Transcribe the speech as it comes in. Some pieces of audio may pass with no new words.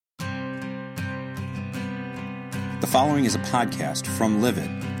The following is a podcast from Live It,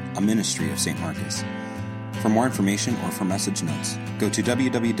 a ministry of St. Marcus. For more information or for message notes, go to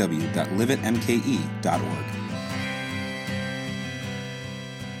www.liveitmke.org.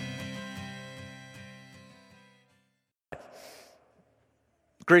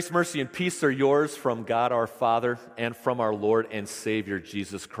 Grace, mercy, and peace are yours from God our Father and from our Lord and Savior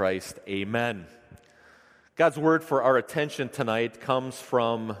Jesus Christ. Amen. God's word for our attention tonight comes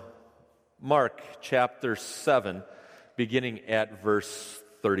from Mark chapter 7, beginning at verse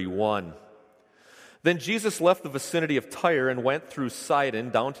 31. Then Jesus left the vicinity of Tyre and went through Sidon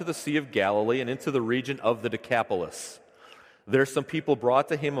down to the Sea of Galilee and into the region of the Decapolis. There some people brought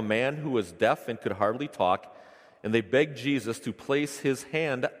to him a man who was deaf and could hardly talk, and they begged Jesus to place his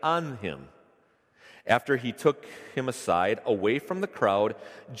hand on him. After he took him aside, away from the crowd,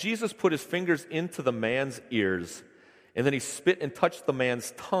 Jesus put his fingers into the man's ears, and then he spit and touched the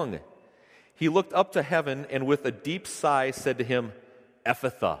man's tongue. He looked up to heaven and with a deep sigh said to him,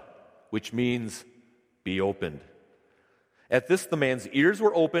 "Ephphatha," which means, "be opened." At this the man's ears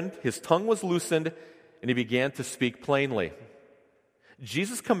were opened, his tongue was loosened, and he began to speak plainly.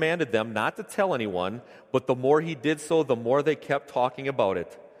 Jesus commanded them not to tell anyone, but the more he did so, the more they kept talking about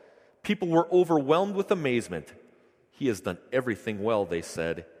it. People were overwhelmed with amazement. "He has done everything well," they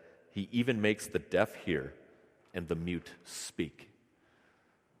said. "He even makes the deaf hear and the mute speak."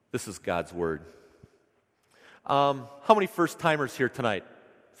 This is God's word. How many first-timers here tonight?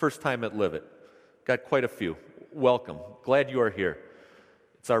 First time at Live It. Got quite a few. Welcome. Glad you are here.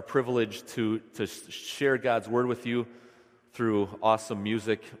 It's our privilege to share God's word with you through awesome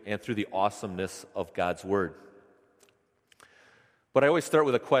music and through the awesomeness of God's word. But I always start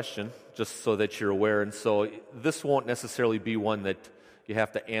with a question, just so that you're aware, and so this won't necessarily be one that you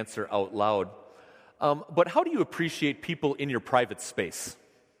have to answer out loud. But how do you appreciate people in your private space?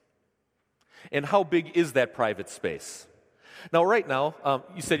 And how big is that private space? Now, right now,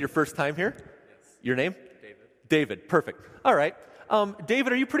 you said your first time here? Yes. Your name? David. David, perfect. All right.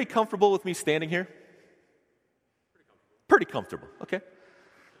 David, are you pretty comfortable with me standing here? Pretty comfortable. Okay.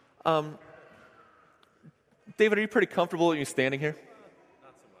 David, are you pretty comfortable with me standing here?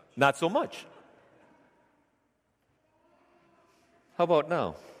 Not so much. Not so much. How about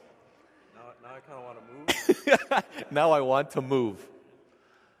now? Now I kind of want to move. Now I want to move.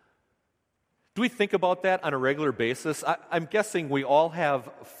 Do we think about that on a regular basis? I'm guessing we all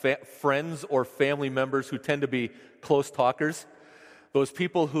have friends or family members who tend to be close talkers. Those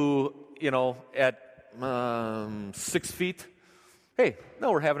people who, at 6 feet, hey,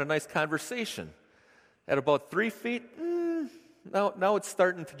 no, we're having a nice conversation. At about 3 feet, now it's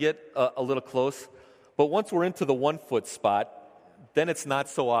starting to get a little close. But once we're into the 1 foot spot, then it's not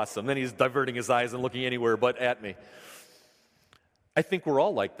so awesome. Then he's diverting his eyes and looking anywhere but at me. I think we're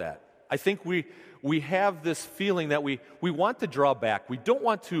all like that. I think we have this feeling that we want to draw back. We don't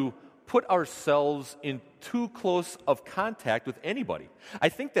want to put ourselves in too close of contact with anybody. I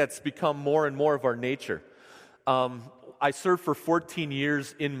think that's become more and more of our nature. I served for 14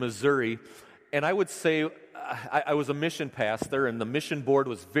 years in Missouri, and I would say I was a mission pastor, and the mission board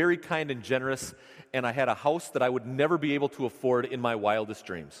was very kind and generous, and I had a house that I would never be able to afford in my wildest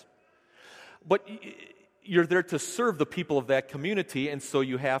dreams. But you're there to serve the people of that community, and so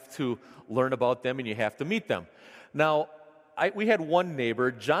you have to learn about them and you have to meet them. Now, we had one neighbor,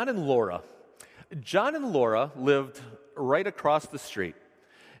 John and Laura. John and Laura lived right across the street,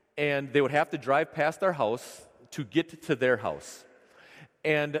 and they would have to drive past our house to get to their house.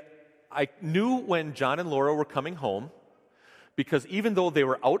 And I knew when John and Laura were coming home, because even though they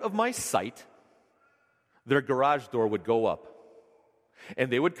were out of my sight, their garage door would go up.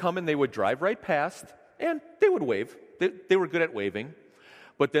 And they would come and they would drive right past, and they would wave. They were good at waving.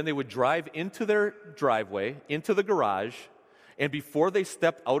 But then they would drive into their driveway, into the garage, and before they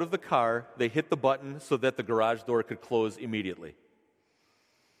stepped out of the car, they hit the button so that the garage door could close immediately.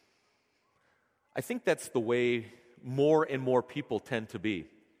 I think that's the way more and more people tend to be.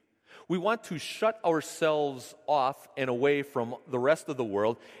 We want to shut ourselves off and away from the rest of the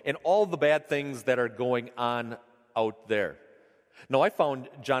world and all the bad things that are going on out there. Now, I found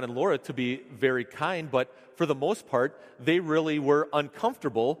John and Laura to be very kind, but for the most part, they really were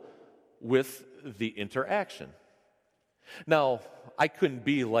uncomfortable with the interaction. Now, I couldn't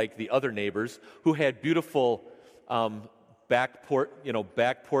be like the other neighbors who had beautiful back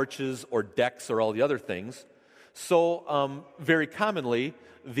porches or decks or all the other things. So, very commonly,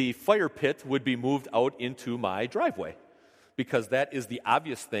 the fire pit would be moved out into my driveway, because that is the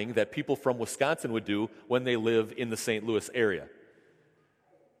obvious thing that people from Wisconsin would do when they live in the St. Louis area.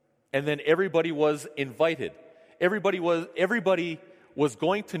 And then everybody was invited. Everybody was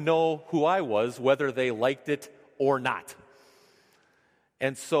going to know who I was, whether they liked it or not.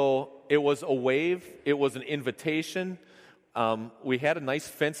 And so it was a wave, it was an invitation. We had a nice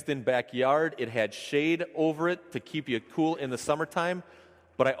fenced-in backyard. It had shade over it to keep you cool in the summertime,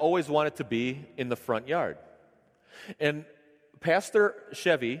 but I always wanted to be in the front yard. And Pastor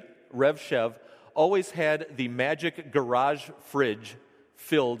Chevy, Rev Chev, always had the magic garage fridge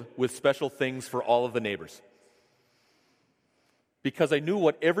filled with special things for all of the neighbors. Because I knew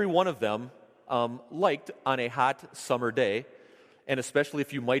what every one of them liked on a hot summer day, and especially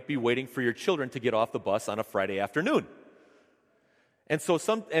if you might be waiting for your children to get off the bus on a Friday afternoon. And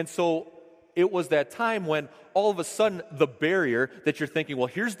so it was that time when all of a sudden the barrier that you're thinking, well,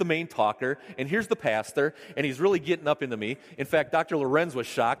 here's the main talker, and here's the pastor, and he's really getting up into me. In fact, Dr. Lorenz was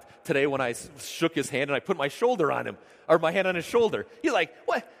shocked today when I shook his hand and I put my shoulder on him, or my hand on his shoulder. He's like,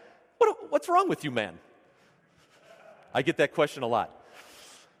 what's wrong with you, man? I get that question a lot.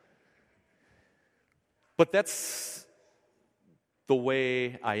 But that's the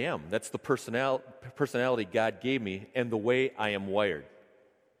way I am. That's the personality God gave me and the way I am wired.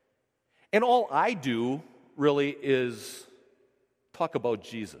 And all I do really is talk about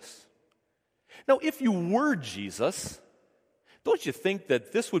Jesus. Now, if you were Jesus, don't you think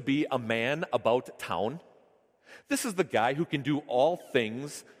that this would be a man about town? This is the guy who can do all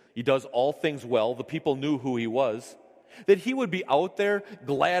things. He does all things well. The people knew who he was. That he would be out there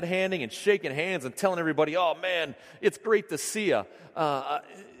glad-handing and shaking hands and telling everybody, oh, man, it's great to see you.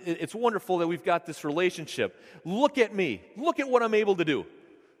 It's wonderful that we've got this relationship. Look at me. Look at what I'm able to do.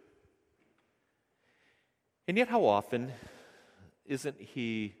 And yet how often isn't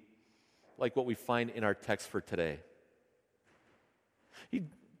he like what we find in our text for today? He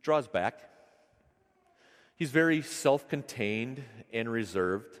draws back. He's very self-contained and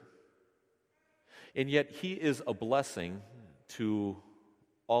reserved. And yet he is a blessing to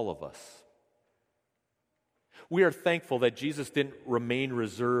all of us. We are thankful that Jesus didn't remain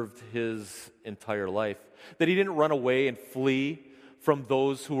reserved his entire life, that he didn't run away and flee from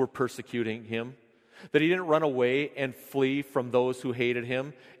those who were persecuting him, that he didn't run away and flee from those who hated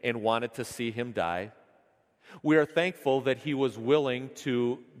him and wanted to see him die. We are thankful that he was willing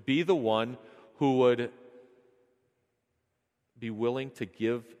to be the one who would be willing to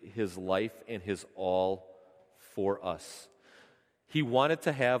give his life and his all for us. He wanted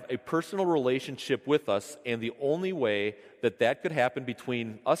to have a personal relationship with us, and the only way that that could happen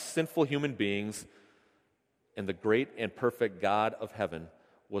between us sinful human beings and the great and perfect God of heaven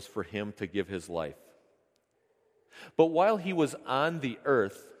was for him to give his life. But while he was on the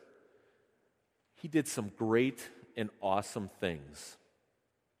earth, he did some great and awesome things.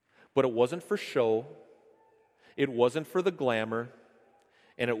 But it wasn't for show. It wasn't for the glamour,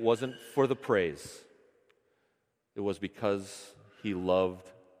 and it wasn't for the praise. It was because he loved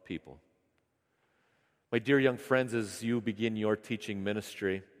people. My dear young friends, as you begin your teaching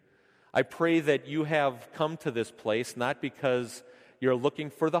ministry, I pray that you have come to this place not because you're looking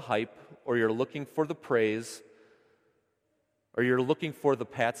for the hype, or you're looking for the praise, or you're looking for the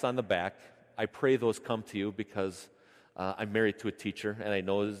pats on the back. I pray those come to you because I'm married to a teacher, and I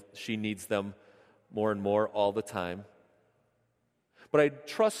know she needs them more and more all the time. But I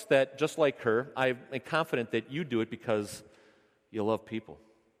trust that, just like her, I'm confident that you do it because you love people,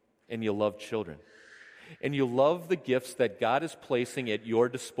 and you love children, and you love the gifts that God is placing at your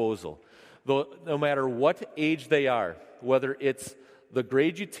disposal. No matter what age they are, whether it's the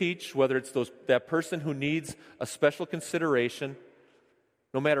grade you teach, whether it's that person who needs a special consideration,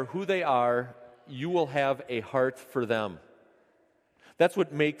 no matter who they are, you will have a heart for them. That's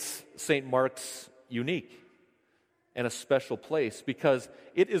what makes St. Mark's unique and a special place, because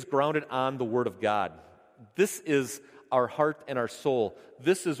it is grounded on the Word of God. This is our heart and our soul.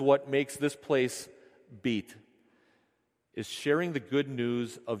 This is what makes this place beat, is sharing the good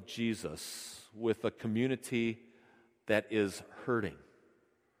news of Jesus with a community that is hurting,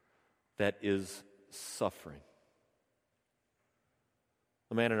 that is suffering.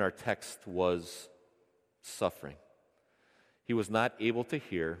 The man in our text was suffering. He was not able to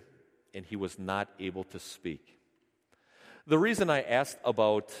hear, and he was not able to speak. The reason I asked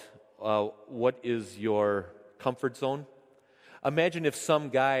about what is your comfort zone, imagine if some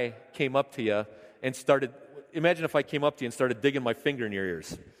guy came up to you and imagine if I came up to you and started digging my finger in your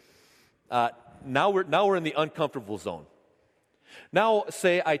ears. Now we're in the uncomfortable zone. Now,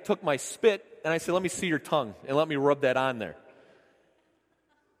 say I took my spit and I said, let me see your tongue and let me rub that on there.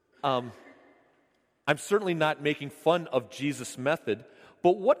 I'm certainly not making fun of Jesus' method,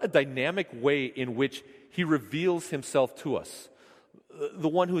 but what a dynamic way in which he reveals himself to us. The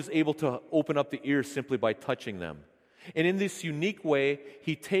one who is able to open up the ears simply by touching them. And in this unique way,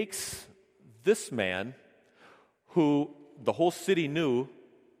 he takes this man who the whole city knew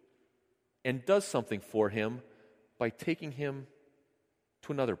and does something for him by taking him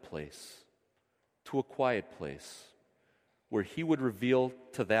to another place, to a quiet place, where he would reveal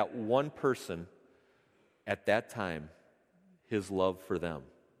to that one person at that time his love for them.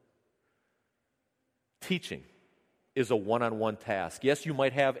 Teaching is a one-on-one task. Yes, you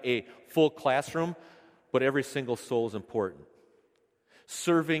might have a full classroom, but every single soul is important.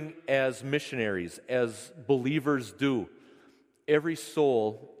 Serving as missionaries, as believers do, every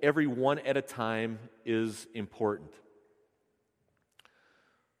soul, every one at a time, is important.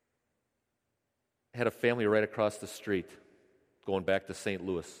 I had a family right across the street going back to St.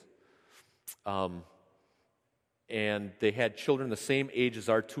 Louis. And they had children the same age as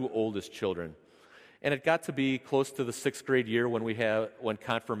our two oldest children. And it got to be close to the 6th grade year when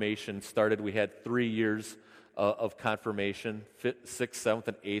confirmation started. We had 3 years of confirmation, 6th, 7th,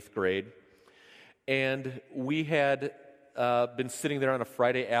 and 8th grade. And we had been sitting there on a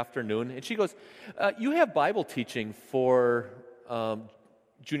Friday afternoon, and she goes, you have Bible teaching for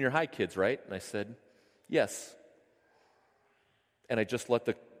junior high kids, right? And I said, yes. And I just let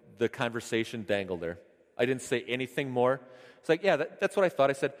the conversation dangle there. I didn't say anything more. It's like, yeah, that's what I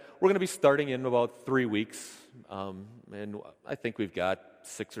thought. I said, we're going to be starting in about 3 weeks, and I think we've got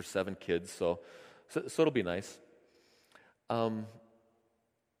 6 or 7 kids, so it'll be nice. And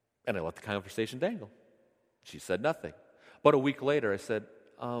I let the conversation dangle. She said nothing. But a week later, I said,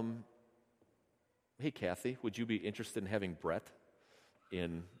 hey, Kathy, would you be interested in having Brett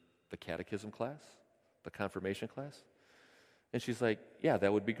in the catechism class, the confirmation class? And she's like, yeah,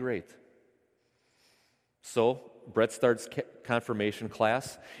 that would be great. So Brett starts confirmation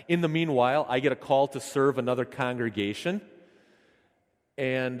class. In the meanwhile, I get a call to serve another congregation,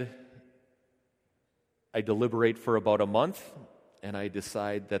 and I deliberate for about a month, and I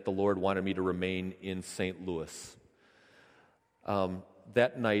decide that the Lord wanted me to remain in St. Louis.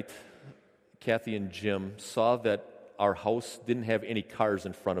 That night, Kathy and Jim saw that our house didn't have any cars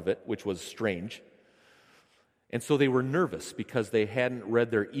in front of it, which was strange. And so they were nervous because they hadn't read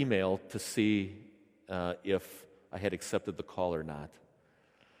their email to see if I had accepted the call or not.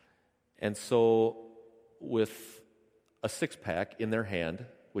 And so with a 6-pack in their hand,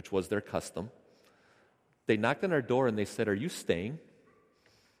 which was their custom, they knocked on our door and they said, are you staying?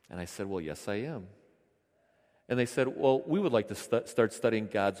 And I said, well, yes, I am. And they said, well, we would like to start studying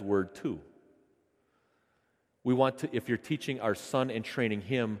God's Word too. We want to, if you're teaching our son and training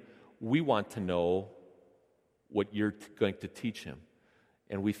him, we want to know what you're going to teach him.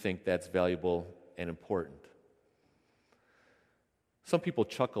 And we think that's valuable and important. Some people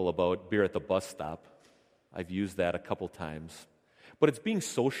chuckle about beer at the bus stop. I've used that a couple times. But it's being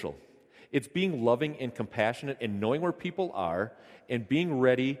social. It's being loving and compassionate and knowing where people are and being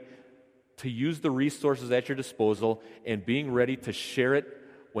ready to use the resources at your disposal and being ready to share it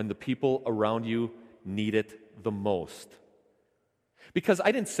when the people around you need it the most. Because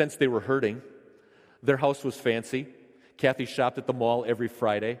I didn't sense they were hurting. Their house was fancy. Kathy shopped at the mall every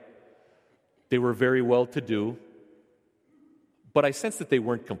Friday. They were very well-to-do. But I sensed that they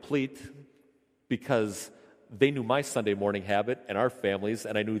weren't complete because they knew my Sunday morning habit and our family's,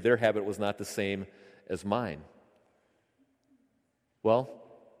 and I knew their habit was not the same as mine. Well,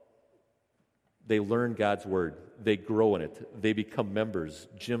 they learn God's Word. They grow in it. They become members.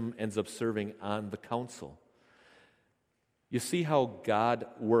 Jim ends up serving on the council. You see how God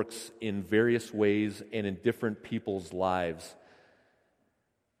works in various ways and in different people's lives.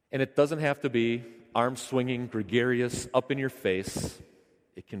 And it doesn't have to be arm-swinging, gregarious, up in your face.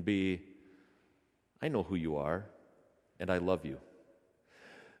 It can be, I know who you are, and I love you.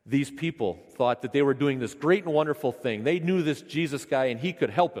 These people thought that they were doing this great and wonderful thing. They knew this Jesus guy, and he could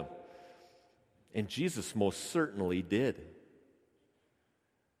help him. And Jesus most certainly did.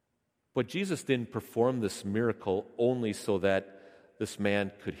 But Jesus didn't perform this miracle only so that this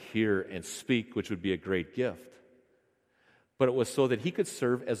man could hear and speak, which would be a great gift. But it was so that he could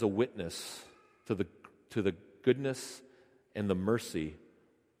serve as a witness to the goodness and the mercy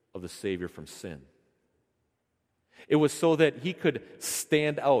of the Savior from sin. It was so that he could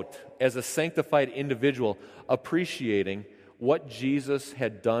stand out as a sanctified individual, appreciating what Jesus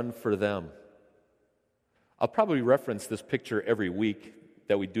had done for them. I'll probably reference this picture every week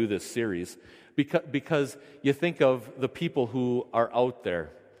that we do this series, because you think of the people who are out there,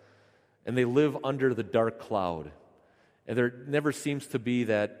 and they live under the dark cloud, and there never seems to be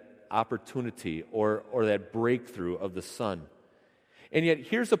that opportunity or that breakthrough of the sun. And yet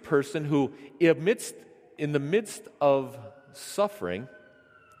here's a person who, in the midst of suffering,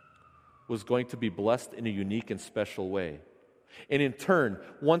 was going to be blessed in a unique and special way. And in turn,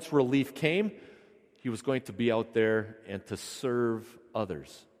 once relief came, He was going to be out there and to serve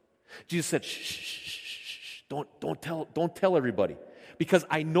others. Jesus said, shh, shh, shh, shh, don't tell everybody, because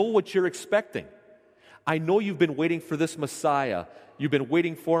I know what you're expecting. I know you've been waiting for this Messiah. You've been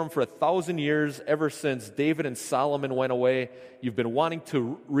waiting for him for 1,000 years, ever since David and Solomon went away. You've been wanting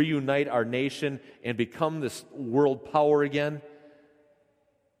to reunite our nation and become this world power again.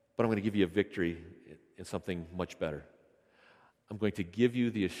 But I'm going to give you a victory in something much better. I'm going to give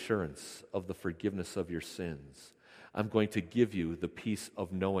you the assurance of the forgiveness of your sins. I'm going to give you the peace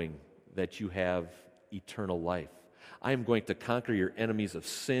of knowing that you have eternal life. I am going to conquer your enemies of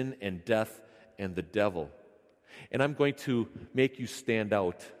sin and death and the devil. And I'm going to make you stand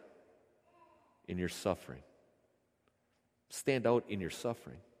out in your suffering. Stand out in your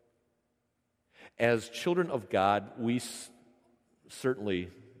suffering. As children of God, we certainly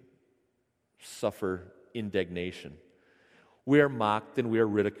suffer indignation. We are mocked and we are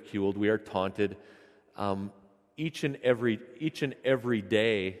ridiculed. We are taunted. Each and every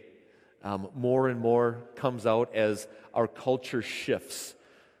day, more and more comes out as our culture shifts.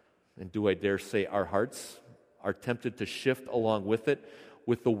 And do I dare say our hearts are tempted to shift along with it,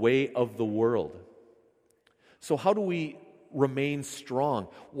 with the way of the world. So how do we remain strong?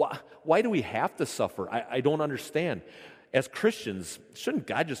 Why do we have to suffer? I don't understand. As Christians, shouldn't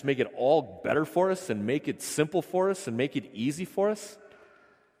God just make it all better for us and make it simple for us and make it easy for us?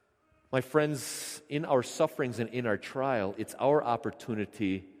 My friends, in our sufferings and in our trial, it's our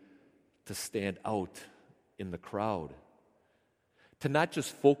opportunity to stand out in the crowd. To not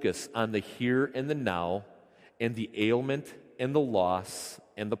just focus on the here and the now and the ailment and the loss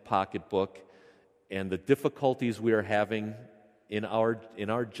and the pocketbook and the difficulties we are having in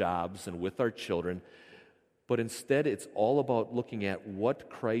our jobs and with our children, but instead it's all about looking at what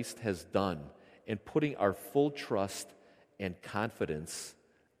Christ has done and putting our full trust and confidence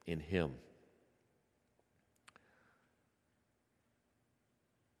in Him.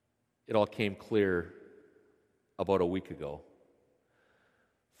 It all came clear about a week ago.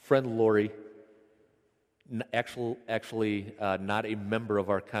 Friend Lori, actually not a member of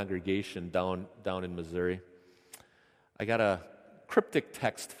our congregation down in Missouri, I got a cryptic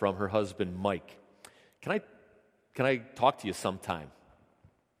text from her husband, Mike. Can I talk to you sometime?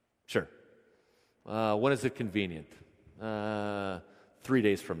 Sure. When is it convenient? 3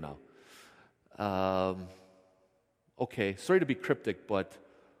 days from now. Okay, sorry to be cryptic, but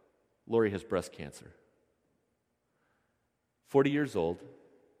Lori has breast cancer. 40 years old,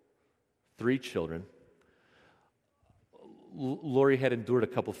 3 children. Lori had endured a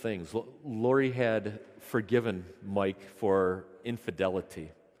couple things. Lori had forgiven Mike for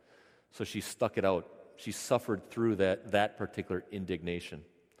infidelity, so she stuck it out. She suffered through that particular indignation.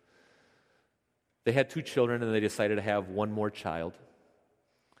 They had 2 children, and they decided to have one more child.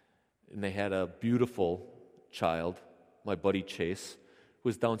 And they had a beautiful child, my buddy Chase, who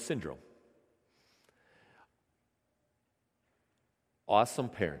has Down syndrome. Awesome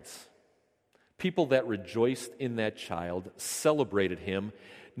parents. People that rejoiced in that child, celebrated him,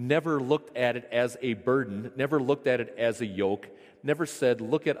 never looked at it as a burden, never looked at it as a yoke, never said,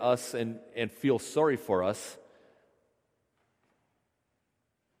 look at us and feel sorry for us.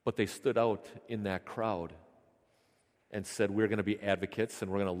 But they stood out in that crowd and said, we're going to be advocates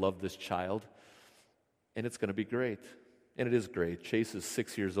and we're going to love this child, and it's going to be great. And it is great. Chase is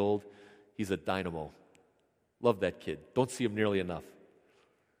 6 years old. He's a dynamo. Love that kid. Don't see him nearly enough.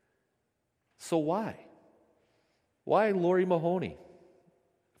 So why? Why Lori Mahoney?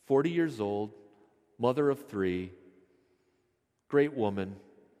 40 years old, mother of 3, great woman,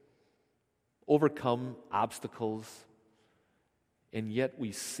 overcome obstacles, and yet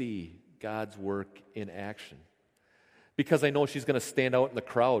we see God's work in action. Because I know she's going to stand out in the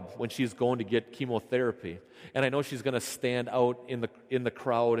crowd when she's going to get chemotherapy. And I know she's going to stand out in the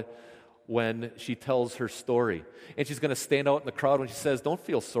crowd when she tells her story. And she's going to stand out in the crowd when she says, don't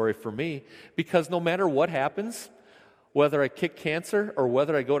feel sorry for me, because no matter what happens, whether I kick cancer or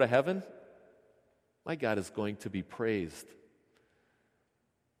whether I go to heaven, my God is going to be praised.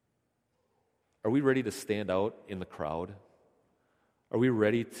 Are we ready to stand out in the crowd? Are we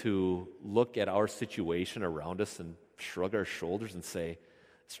ready to look at our situation around us and shrug our shoulders and say,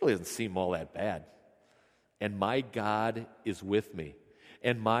 this really doesn't seem all that bad? And my God is with me.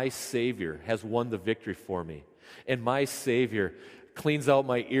 And my Savior has won the victory for me. And my Savior cleans out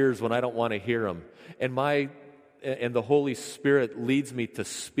my ears when I don't want to hear Him. And the Holy Spirit leads me to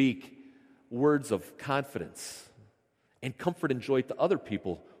speak words of confidence and comfort and joy to other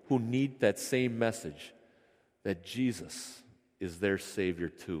people who need that same message, that Jesus is their Savior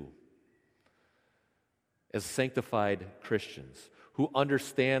too. As sanctified Christians who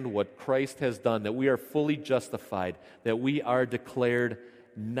understand what Christ has done, that we are fully justified, that we are declared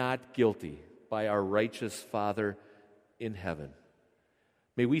not guilty by our righteous Father in heaven.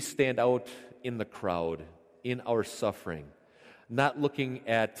 May we stand out in the crowd, in our suffering, not looking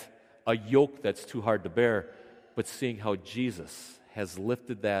at a yoke that's too hard to bear, but seeing how Jesus has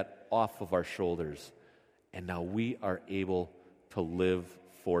lifted that off of our shoulders, and now we are able to live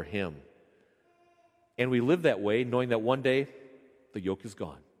for Him. And we live that way knowing that one day the yoke is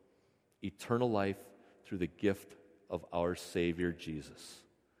gone. Eternal life through the gift of our Savior Jesus.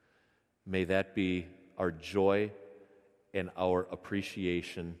 May that be our joy and our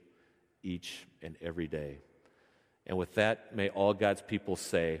appreciation each and every day. And with that, may all God's people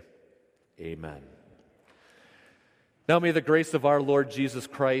say, Amen. Now may the grace of our Lord Jesus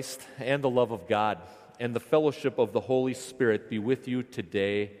Christ and the love of God and the fellowship of the Holy Spirit be with you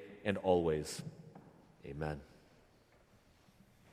today and always. Amen.